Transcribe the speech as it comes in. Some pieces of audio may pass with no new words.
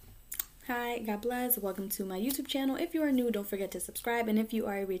Hi, God bless. Welcome to my YouTube channel. If you are new, don't forget to subscribe. And if you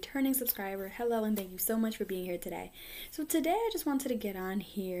are a returning subscriber, hello and thank you so much for being here today. So today I just wanted to get on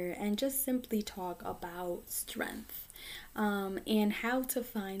here and just simply talk about strength and how to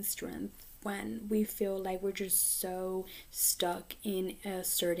find strength when we feel like we're just so stuck in a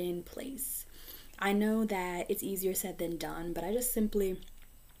certain place. I know that it's easier said than done, but I just simply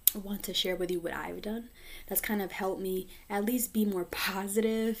want to share with you what I've done that's kind of helped me at least be more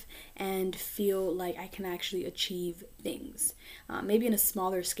positive and feel like I can actually achieve things, maybe in a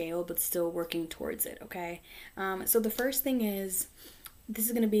smaller scale but still working towards it. Okay, so the first thing is, this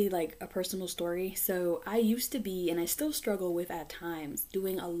is going to be like a personal story. So I used to be, and I still struggle with at times,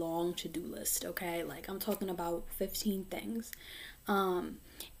 doing a long to-do list. Okay, like I'm talking about 15 things, and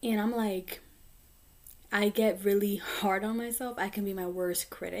I'm like, I get really hard on myself. I can be my worst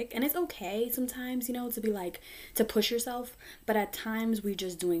critic. And it's okay sometimes, to be like, to push yourself. But at times we're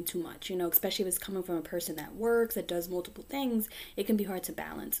just doing too much, especially if it's coming from a person that works, that does multiple things. It can be hard to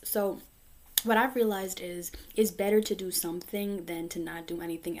balance. So what I've realized is it's better to do something than to not do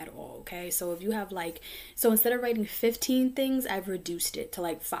anything at all. Okay, so if you have so instead of writing 15 things, I've reduced it to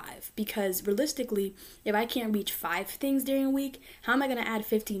like 5, because realistically, if I can't reach 5 things during a week, how am I going to add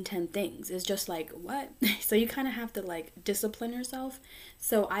 10 things? It's just like, what? So you kind of have to discipline yourself.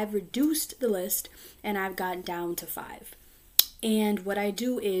 So I've reduced the list and I've gotten down to 5. And what I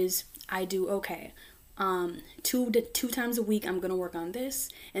do is okay, two times a week I'm gonna work on this,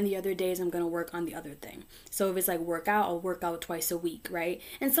 and the other days I'm gonna work on the other thing. So if it's like workout, I'll work out twice a week, right?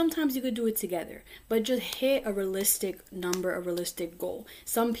 And sometimes you could do it together, but just hit a realistic number, a realistic goal.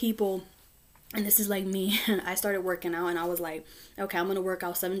 Some people, and this is like me, I started working out and I was like, okay, I'm going to work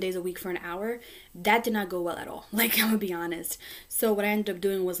out 7 days a week for an hour. That did not go well at all. I'm going to be honest. So what I ended up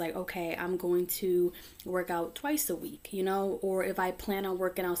doing was okay, I'm going to work out twice a week, or if I plan on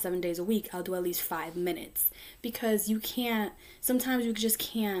working out 7 days a week, I'll do at least 5 minutes, because sometimes you just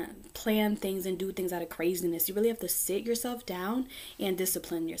can't plan things and do things out of craziness. You really have to sit yourself down and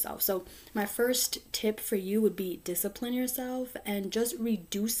discipline yourself. So my first tip for you would be discipline yourself and just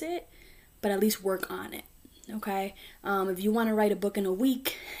reduce it, but at least work on it. Okay, if you want to write a book in a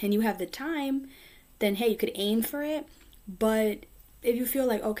week and you have the time, then hey, you could aim for it. But if you feel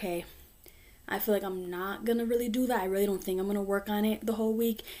like, okay, I feel like I'm not gonna really do that, I really don't think I'm gonna work on it the whole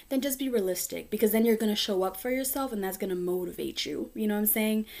week, then just be realistic, because then you're gonna show up for yourself and that's gonna motivate you. You know what I'm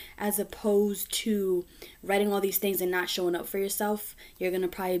saying? As opposed to writing all these things and not showing up for yourself, you're gonna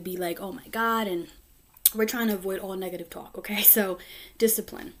probably be like, oh my God, and we're trying to avoid all negative talk. Okay, so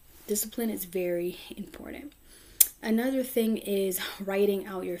discipline is very important. Another thing is writing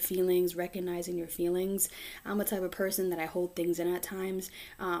out your feelings, recognizing your feelings. I'm a type of person that I hold things in at times,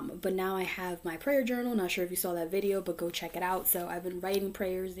 but now I have my prayer journal. Not sure if you saw that video, but go check it out. So I've been writing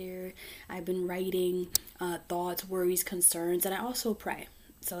prayers there. I've been writing thoughts, worries, concerns, and I also pray.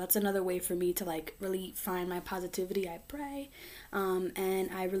 So that's another way for me to really find my positivity. I pray, and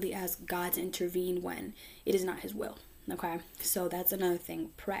I really ask God to intervene when it is not His will. Okay, so that's another thing,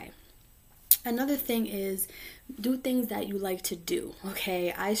 pray. Another thing is do things that you like to do.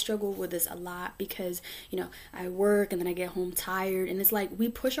 Okay, I struggle with this a lot because I work and then I get home tired, and it's like we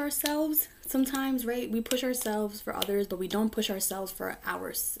push ourselves sometimes, right? We push ourselves for others, but we don't push ourselves for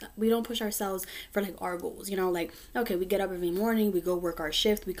we don't push ourselves for our goals. Okay, we get up every morning, we go work our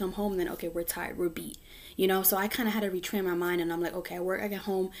shift, we come home, and then okay, we're tired, we're beat. So I kind of had to retrain my mind, and I'm like, okay, I get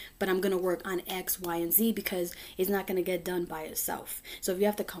home, but I'm going to work on X, Y, and Z, because it's not going to get done by itself. So if you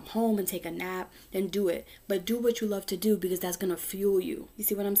have to come home and take a nap, then do it. But do what you love to do, because that's going to fuel you. You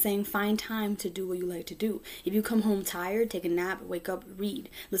see what I'm saying? Find time to do what you like to do. If you come home tired, take a nap, wake up, read,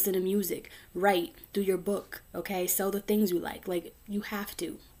 listen to music, write, do your book, okay? Sell the things you like. You have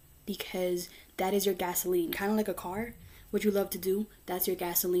to, because that is your gasoline. Kind of like a car. What you love to do, that's your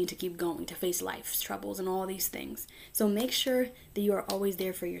gasoline to keep going, to face life's troubles and all these things. So make sure that you are always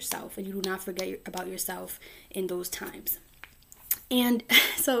there for yourself and you do not forget about yourself in those times. And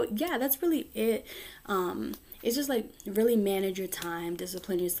so, yeah, that's really it. It's just really manage your time,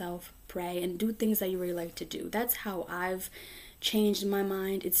 discipline yourself, pray, and do things that you really like to do. That's how I've changed my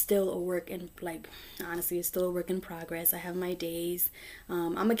mind. It's still a work in honestly, it's still a work in progress. I have my days.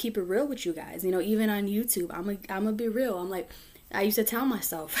 I'm gonna keep it real with you guys. Even on YouTube, I'm gonna be real. I used to tell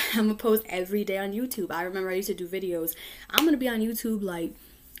myself I'm gonna post every day on YouTube. I remember I used to do videos. I'm gonna be on YouTube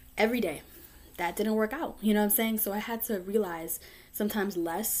every day. That didn't work out. You know what I'm saying? So I had to realize sometimes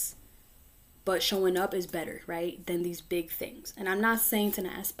less, but showing up is better, right, than these big things. And I'm not saying to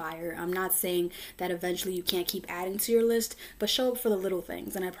not aspire. I'm not saying that eventually you can't keep adding to your list, but show up for the little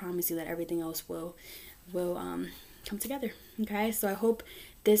things, and I promise you that everything else will come together. Okay, so I hope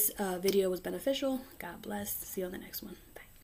this video was beneficial. God bless. See you on the next one.